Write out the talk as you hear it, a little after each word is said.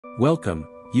Welcome,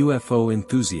 UFO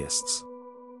enthusiasts.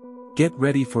 Get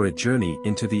ready for a journey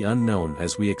into the unknown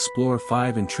as we explore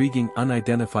 5 intriguing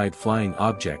unidentified flying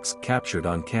objects captured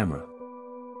on camera.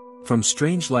 From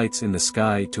strange lights in the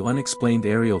sky to unexplained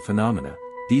aerial phenomena,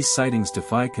 these sightings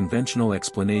defy conventional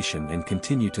explanation and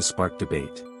continue to spark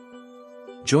debate.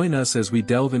 Join us as we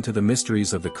delve into the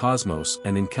mysteries of the cosmos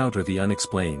and encounter the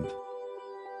unexplained.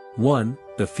 1.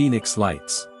 The Phoenix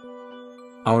Lights.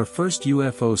 Our first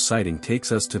UFO sighting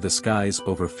takes us to the skies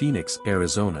over Phoenix,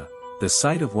 Arizona, the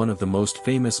site of one of the most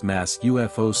famous mass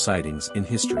UFO sightings in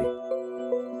history.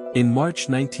 In March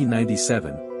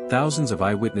 1997, thousands of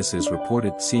eyewitnesses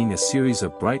reported seeing a series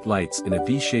of bright lights in a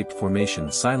V-shaped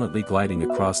formation silently gliding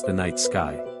across the night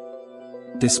sky.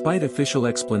 Despite official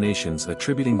explanations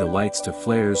attributing the lights to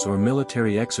flares or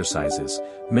military exercises,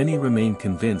 many remain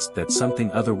convinced that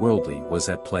something otherworldly was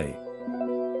at play.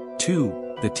 2.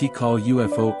 The Tikal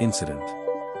UFO Incident.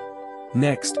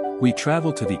 Next, we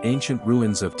travel to the ancient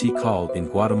ruins of Tikal in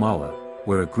Guatemala,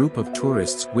 where a group of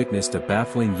tourists witnessed a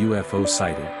baffling UFO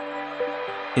sighting.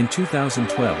 In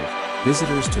 2012,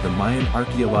 visitors to the Mayan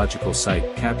archaeological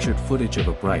site captured footage of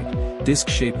a bright,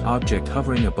 disc-shaped object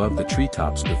hovering above the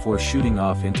treetops before shooting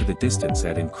off into the distance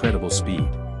at incredible speed.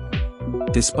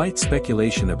 Despite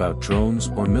speculation about drones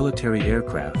or military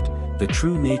aircraft, the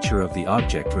true nature of the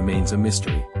object remains a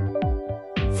mystery.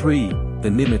 3. The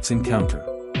Nimitz Encounter.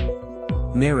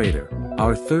 Narrator,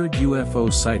 our third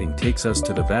UFO sighting takes us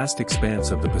to the vast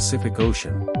expanse of the Pacific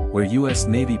Ocean, where U.S.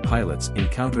 Navy pilots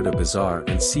encountered a bizarre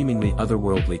and seemingly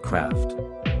otherworldly craft.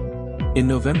 In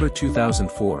November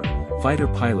 2004, fighter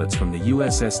pilots from the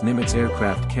USS Nimitz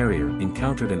aircraft carrier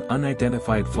encountered an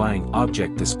unidentified flying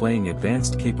object displaying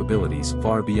advanced capabilities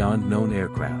far beyond known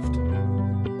aircraft.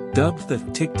 Dubbed the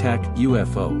Tic Tac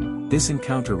UFO, this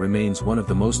encounter remains one of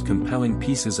the most compelling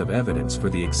pieces of evidence for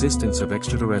the existence of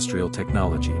extraterrestrial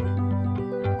technology.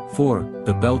 4.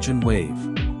 The Belgian Wave.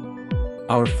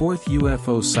 Our fourth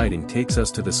UFO sighting takes us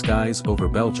to the skies over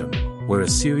Belgium, where a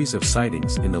series of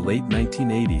sightings in the late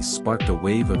 1980s sparked a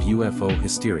wave of UFO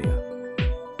hysteria.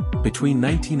 Between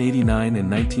 1989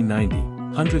 and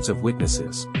 1990, hundreds of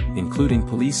witnesses, including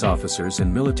police officers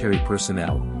and military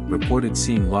personnel, reported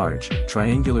seeing large,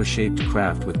 triangular-shaped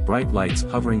craft with bright lights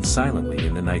hovering silently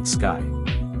in the night sky.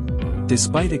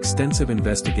 Despite extensive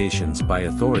investigations by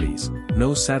authorities,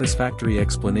 no satisfactory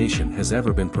explanation has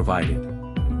ever been provided.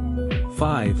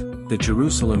 5. The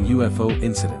Jerusalem UFO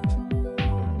Incident.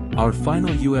 Our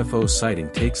final UFO sighting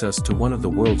takes us to one of the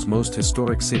world's most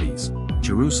historic cities,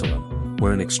 Jerusalem,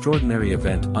 where an extraordinary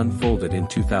event unfolded in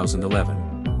 2011.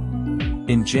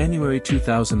 In January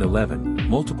 2011,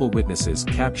 multiple witnesses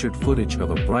captured footage of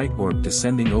a bright orb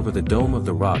descending over the Dome of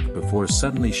the Rock before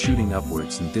suddenly shooting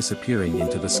upwards and disappearing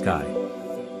into the sky.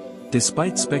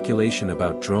 Despite speculation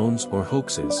about drones or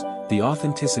hoaxes, the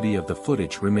authenticity of the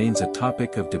footage remains a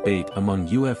topic of debate among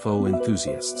UFO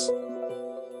enthusiasts.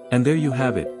 And there you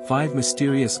have it, 5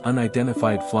 mysterious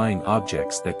unidentified flying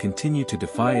objects that continue to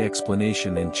defy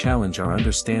explanation and challenge our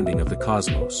understanding of the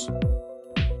cosmos.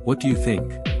 What do you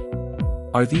think?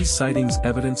 Are these sightings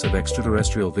evidence of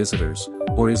extraterrestrial visitors,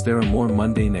 or is there a more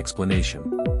mundane explanation?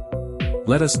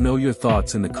 Let us know your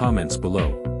thoughts in the comments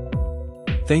below.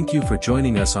 Thank you for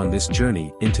joining us on this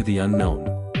journey into the unknown.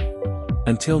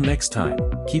 Until next time,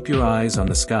 keep your eyes on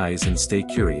the skies and stay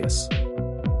curious.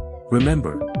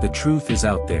 Remember, the truth is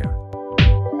out there.